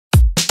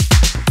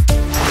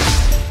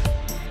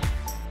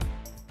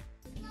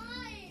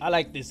I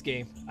like this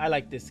game. I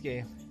like this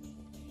game.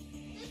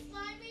 This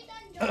slimy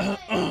done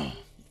done.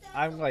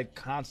 I'm like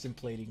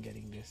contemplating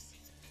getting this.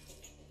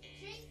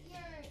 Drink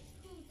your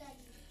food that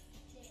you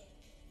did.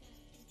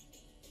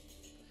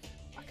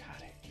 I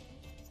got it.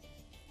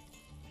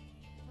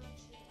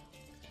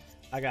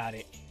 I got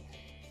it.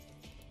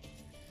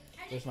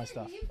 Where's my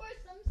stuff?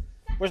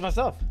 Where's my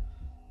stuff?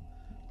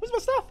 Where's my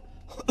stuff?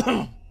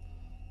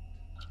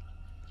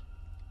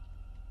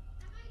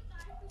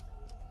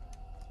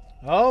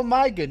 Oh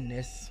my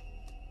goodness.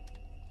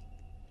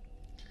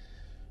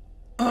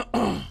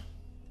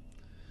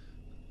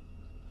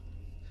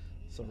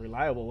 So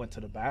Reliable went to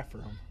the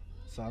bathroom.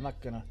 So I'm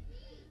not gonna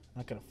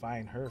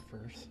find her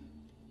first.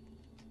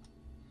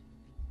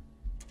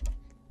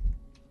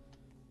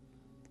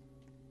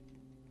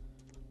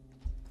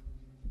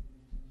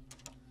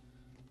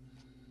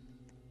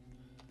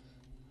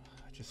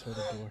 I just heard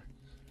a door.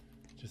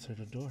 Just heard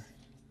a door.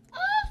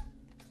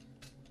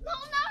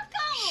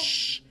 Lolanoko!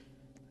 Shh.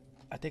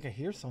 I think I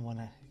hear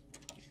someone.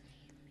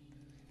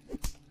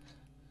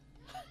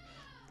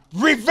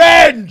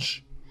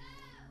 Revenge!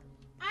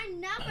 I'm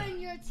never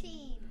in your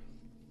team.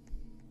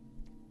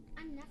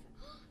 I'm never.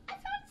 I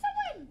found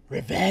someone.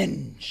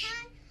 Revenge.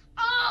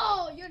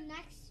 Oh, you're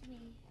next to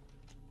me.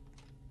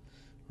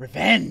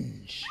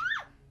 Revenge.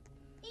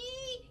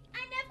 I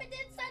never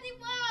did something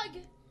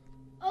wrong.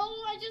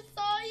 Oh, I just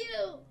saw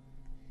you.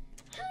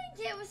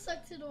 I can't was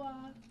stuck to the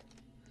wall.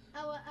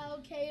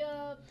 Okay,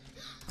 oh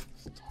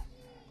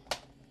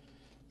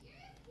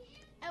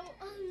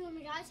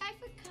my gosh, I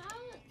forgot.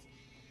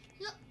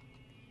 Look,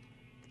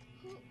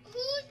 who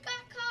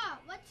got caught?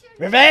 What's your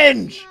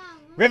Revenge! name?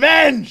 Mom?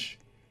 Revenge!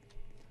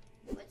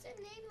 What's your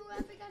name?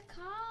 Whoever got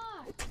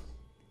caught?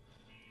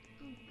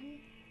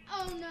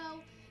 Oh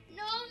no!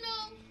 No!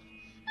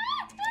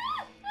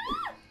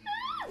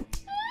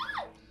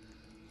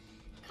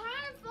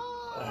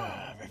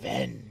 Carnival!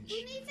 Revenge.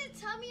 You need to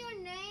tell me your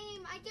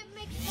name. I get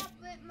mixed up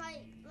with my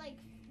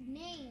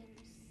names.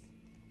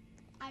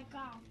 I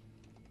got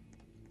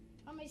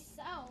on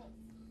myself.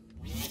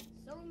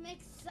 So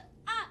mixed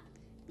up.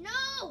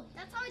 No,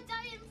 that's how I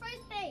died in the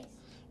first place.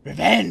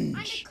 Revenge.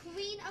 I'm the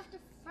queen of the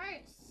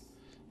first.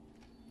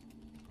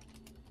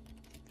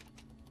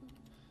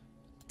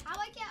 How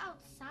I get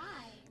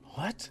outside?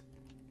 What?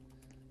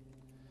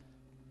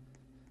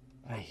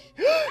 Hey!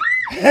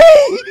 Hey,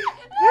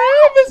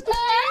 Mr.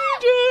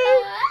 Stranger!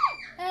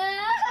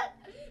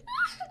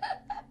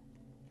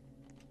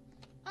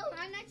 Oh,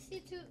 I'm next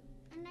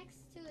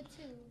to a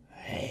two.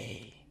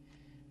 Hey.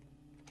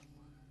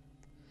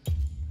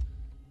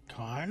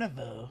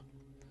 Carnival.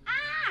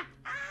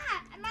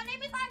 My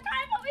name is not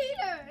Carnival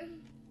either.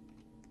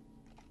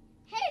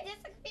 Hey, there's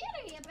a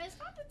computer here, but it's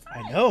not the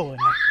time. I know. And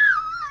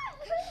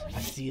I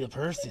see the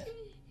person.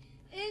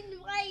 In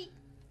white.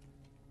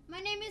 My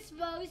name is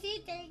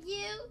Rosie. Thank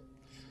you.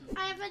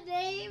 I have a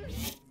name.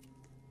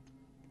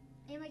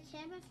 And my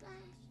camera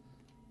flash.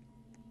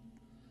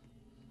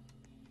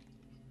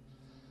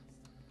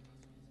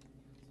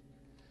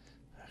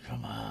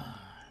 Come on.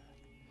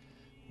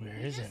 Where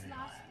is Just everyone?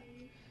 lost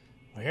me.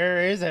 Where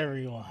is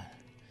everyone?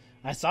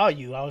 I saw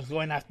you. I was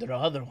going after the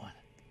other one.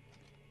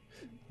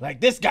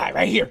 Like this guy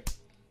right here.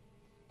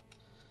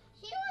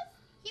 He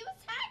was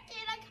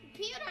hacking a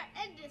computer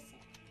and this.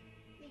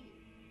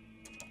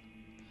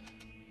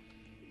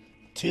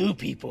 Two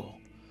people.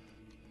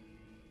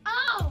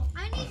 Oh,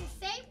 I need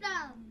to save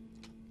them.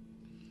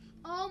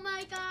 Oh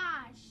my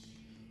gosh.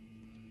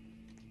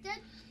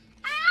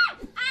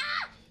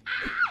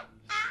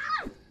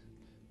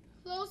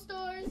 Close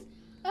doors.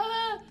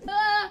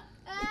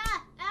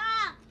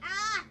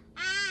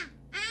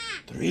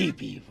 Three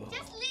people.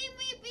 Just leave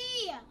me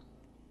be.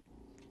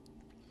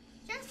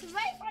 Just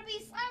wait for me.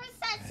 Simon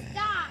said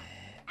stop.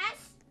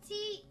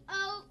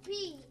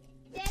 S-T-O-P.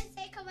 Did I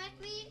say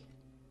correctly?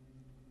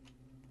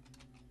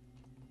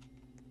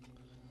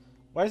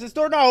 Why is this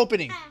door not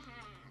opening?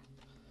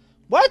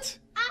 What?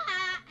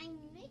 I'm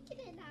making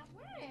it not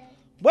work.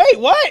 Wait,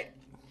 what? Okay,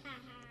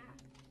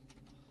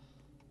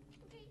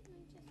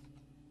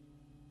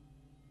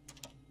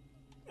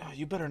 Oh,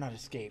 you better not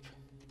escape.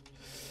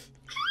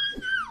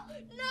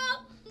 No.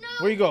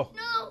 Where you go?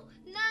 No,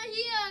 not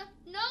here.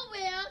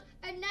 Nowhere.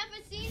 I've never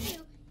seen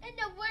you in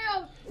the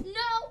world.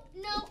 No.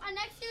 I'm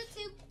next to you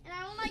too, and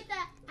I don't like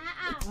that.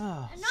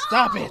 Oh, No.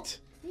 stop it.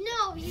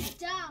 No, you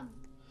dumb.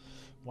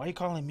 Why are you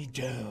calling me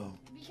dumb?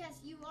 Because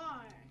you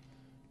are.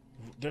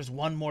 There's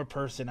one more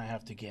person I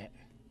have to get.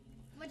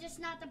 But it's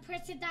not the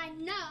person that I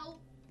know.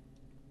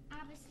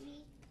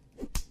 Obviously.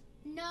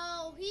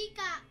 No, he's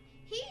got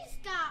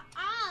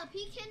up.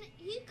 He couldn't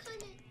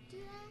do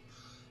that.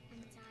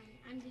 I'm dying.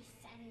 I'm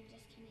resetting.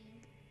 Just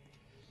kidding.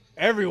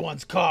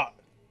 Everyone's caught.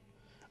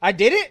 I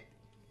did it?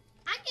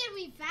 I get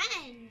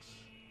revenge.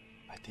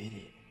 I did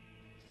it.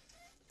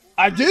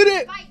 I did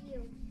it! Bite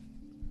you.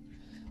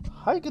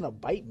 How you gonna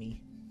bite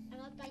me? I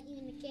love biting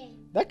in the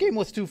game. That game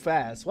was too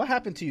fast. What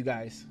happened to you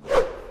guys? I'm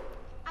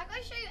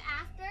gonna show you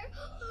after.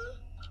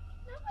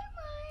 Never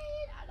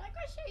mind. I'm not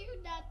gonna show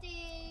you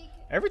nothing.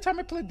 Every time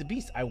I played the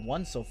Beast, I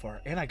won so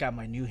far. And I got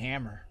my new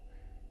hammer.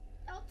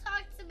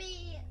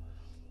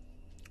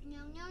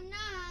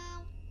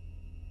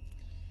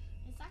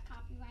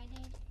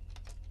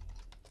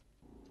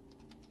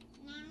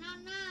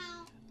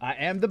 I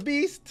am the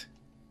beast.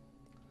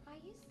 Why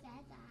you said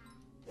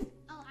that?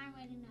 Oh, I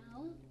already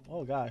know.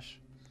 Oh gosh.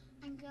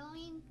 I'm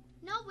going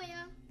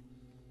nowhere.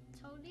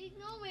 Totally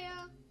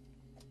nowhere.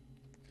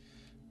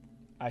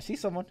 I see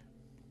someone.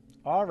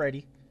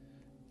 Already.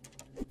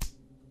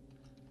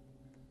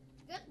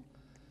 Good.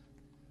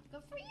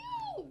 Good for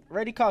you.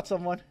 Already caught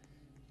someone.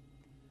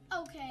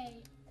 Okay.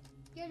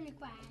 You're in the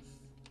grass.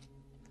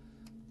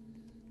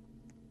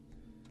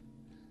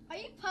 Are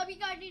you puppy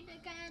guarding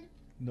again?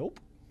 Nope.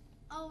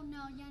 Oh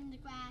no, you're in the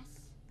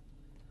grass.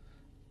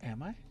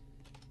 Am I?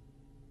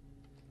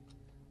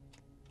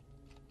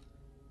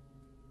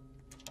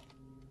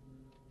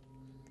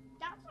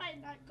 That's why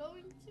I'm not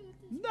going to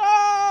this.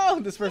 No!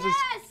 This person's...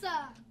 Yes!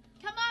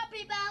 Come on,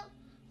 people!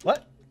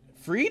 What?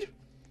 Freed?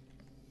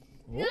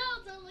 No,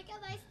 Oh. don't look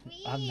at my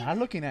screen. I'm not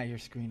looking at your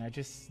screen. I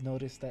just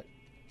noticed that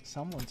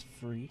someone's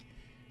free.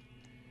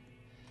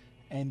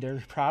 And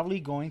they're probably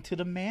going to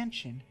the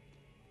mansion.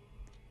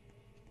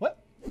 What?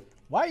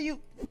 Why are you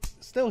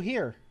still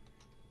here?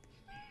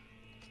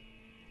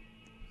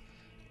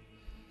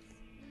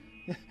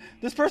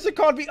 This person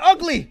called me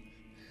ugly!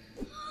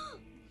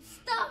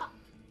 Stop!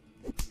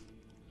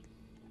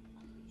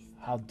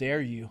 How dare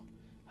you?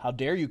 How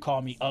dare you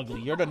call me ugly?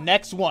 You're the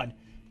next one.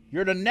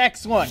 You're the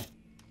next one.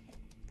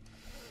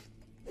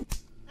 I'm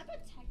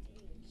protecting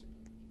you.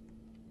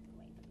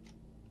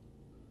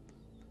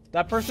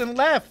 That person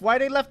left. Why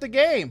they left the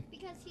game?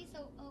 Because he's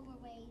so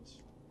overweight.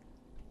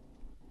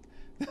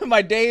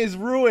 My day is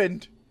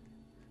ruined.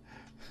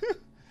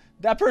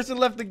 That person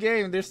left the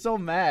game. They're so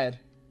mad.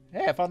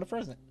 Hey, I found a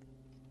present.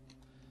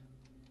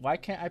 Why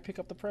can't I pick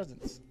up the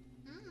presents?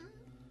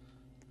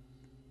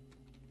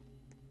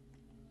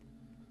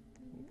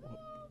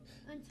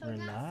 Until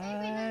not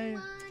saving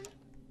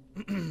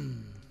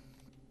anyone.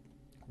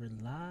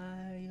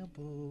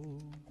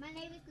 Reliable. My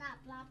name is not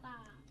blah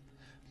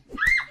blah.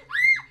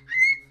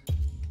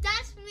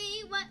 That's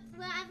me.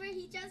 Whatever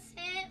he just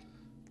hit.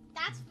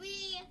 That's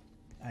me.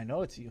 I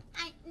know it's you.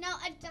 I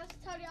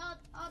just told you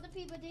all the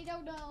people. They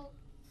don't know.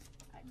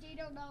 They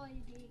don't know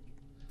anything.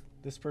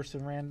 This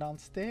person ran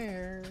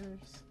downstairs.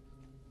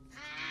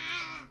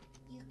 Ah!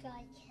 You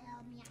gonna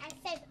kill me. I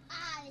saved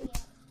all of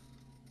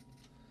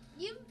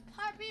you. You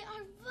probably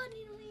are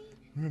running away.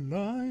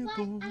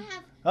 Reliable. But I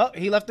have. Oh,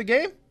 he left the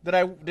game?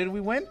 Did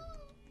we win?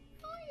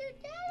 Oh, you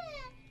did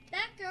it.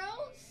 That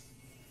girl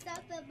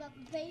stuck the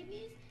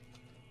babies.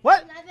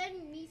 What?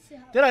 11 needs to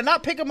help. Did I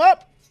not pick him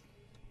up?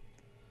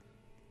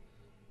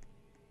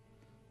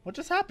 What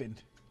just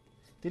happened?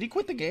 Did he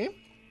quit the game?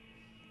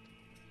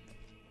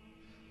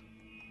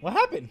 What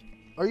happened?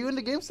 Are you in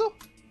the game still?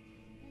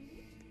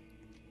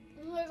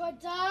 Oh my god,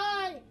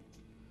 die!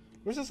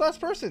 Where's this last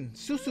person?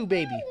 Susu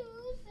baby.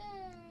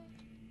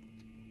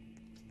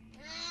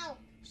 Ow!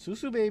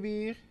 Susu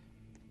baby.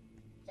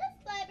 Just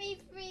let me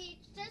free.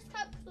 Just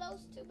come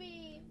close to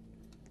me.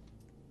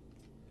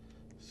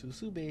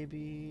 Susu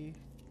baby.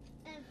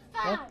 And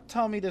found. Don't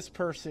tell me this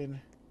person.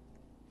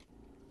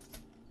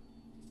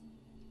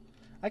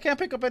 I can't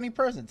pick up any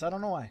presents. I don't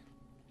know why.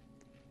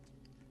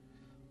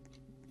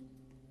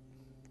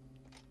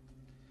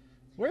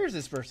 Where is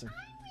this person? I'm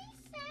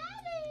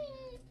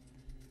excited.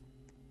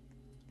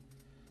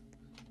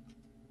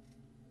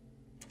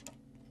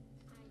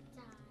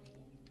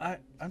 I died.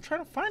 I'm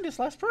trying to find this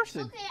last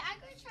person. Okay, I'm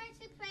gonna try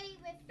to play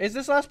with. Is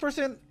this last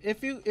person?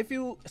 If you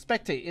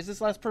spectate, is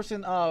this last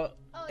person Oh,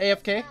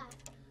 AFK?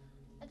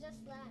 I just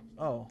left.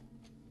 Oh.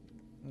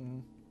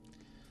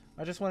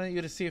 I just wanted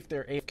you to see if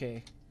they're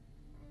AFK.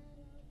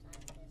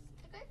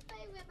 I'm gonna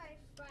play with my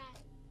friend.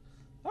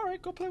 All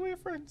right, go play with your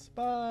friends.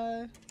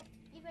 Bye.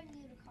 Even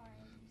unicorn.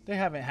 They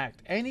haven't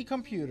hacked any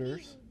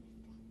computers.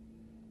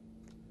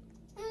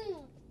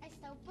 I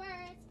stole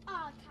birds,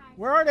 all kinds.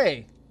 Where are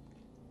they?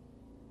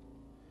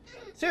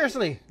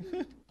 Seriously.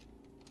 And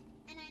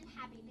I'm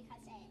happy because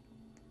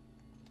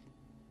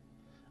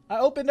I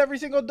opened every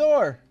single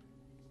door.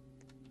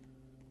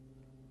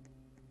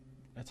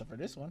 Except for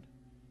this one.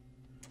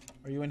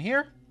 Are you in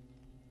here?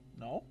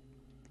 No.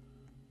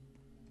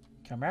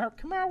 Come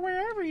out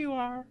wherever you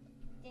are.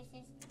 this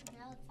is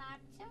no time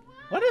to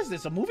run. What is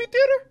this? A movie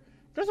theater?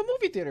 There's a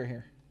movie theater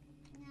here.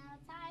 No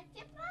time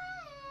to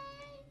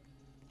play.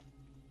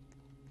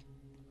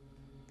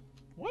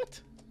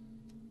 What?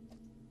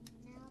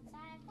 No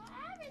time for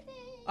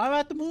everything. I'm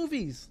at the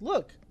movies.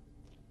 Look.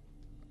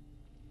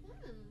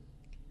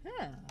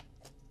 Yeah.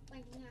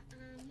 When you're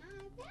on my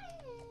way.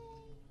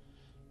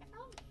 It's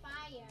on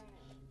fire.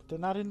 They're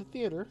not in the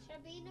theater.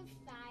 Should be in a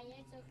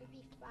fire so it could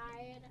be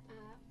fired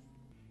up.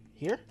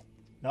 Here?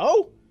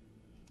 No?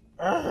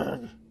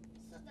 Urgh.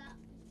 So that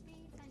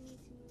means I need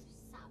to move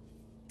south.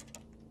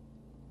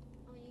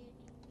 Oh, you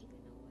even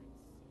know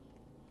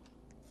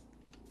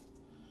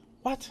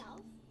What?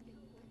 south?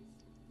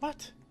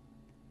 What?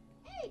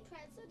 Hey,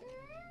 President!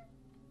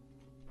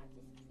 I'll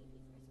just keep you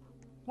for a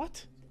second. What?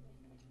 Just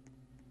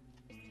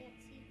can't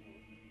see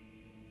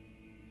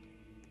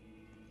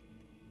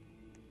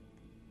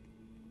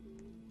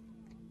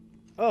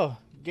her. Oh,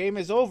 game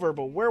is over,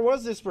 but where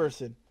was this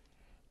person?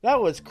 That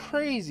was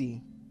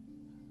crazy.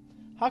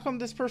 How come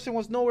this person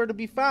was nowhere to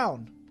be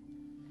found?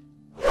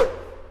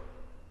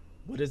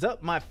 What is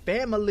up, my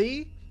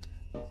family?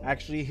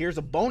 Actually, here's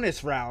a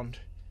bonus round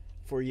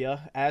for you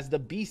as the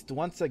beast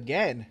once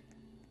again.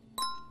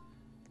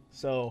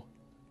 So,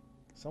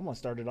 someone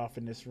started off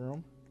in this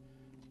room.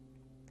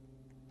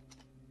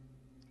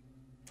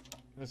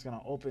 I'm just gonna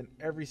open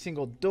every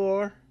single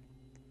door.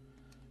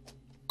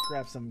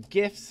 Grab some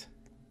gifts.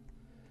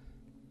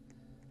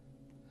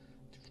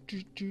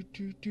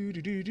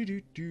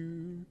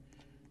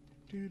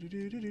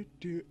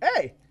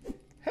 Hey!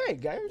 Hey,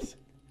 guys!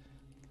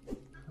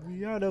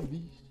 We are the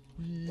beast.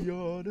 We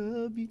are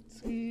the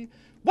beats.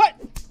 What?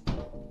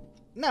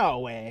 No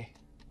way.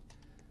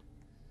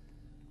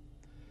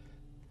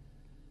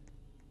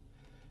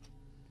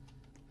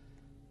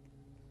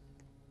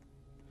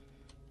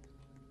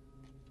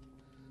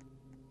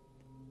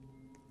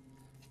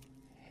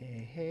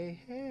 Hey, hey,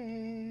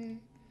 hey.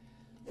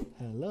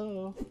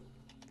 Hello.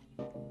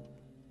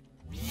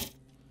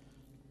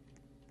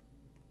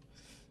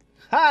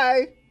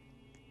 Hi.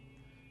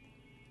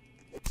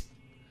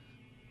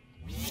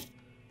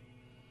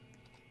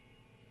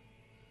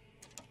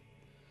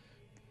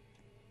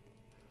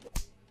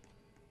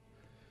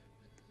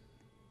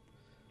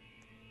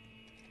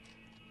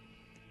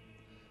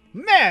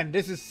 Man,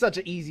 this is such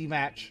an easy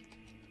match.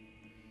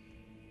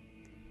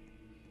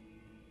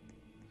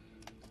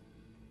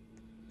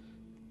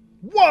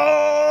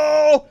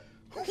 Whoa!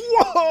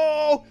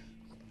 Whoa!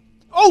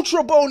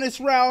 Ultra bonus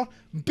round.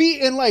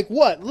 Beaten like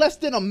what? Less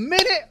than a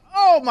minute?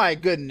 Oh my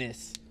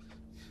goodness.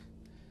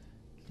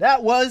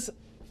 That was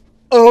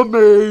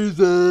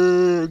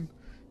amazing.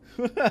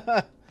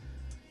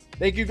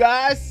 Thank you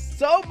guys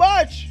so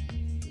much.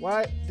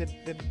 Why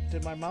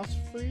did my mouse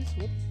freeze?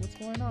 What's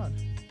going on?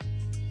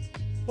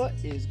 What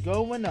is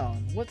going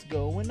on? What's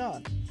going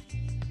on?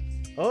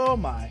 Oh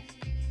my.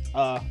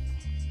 I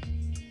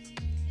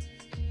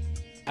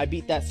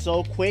beat that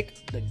so quick,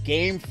 the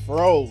game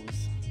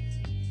froze.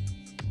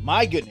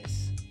 My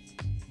goodness.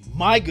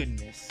 My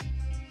goodness.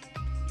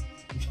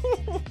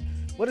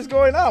 What is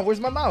going on? Where's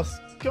my mouse?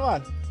 Come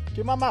on.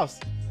 Get my mouse.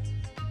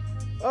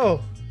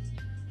 Oh.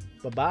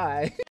 Bye-bye.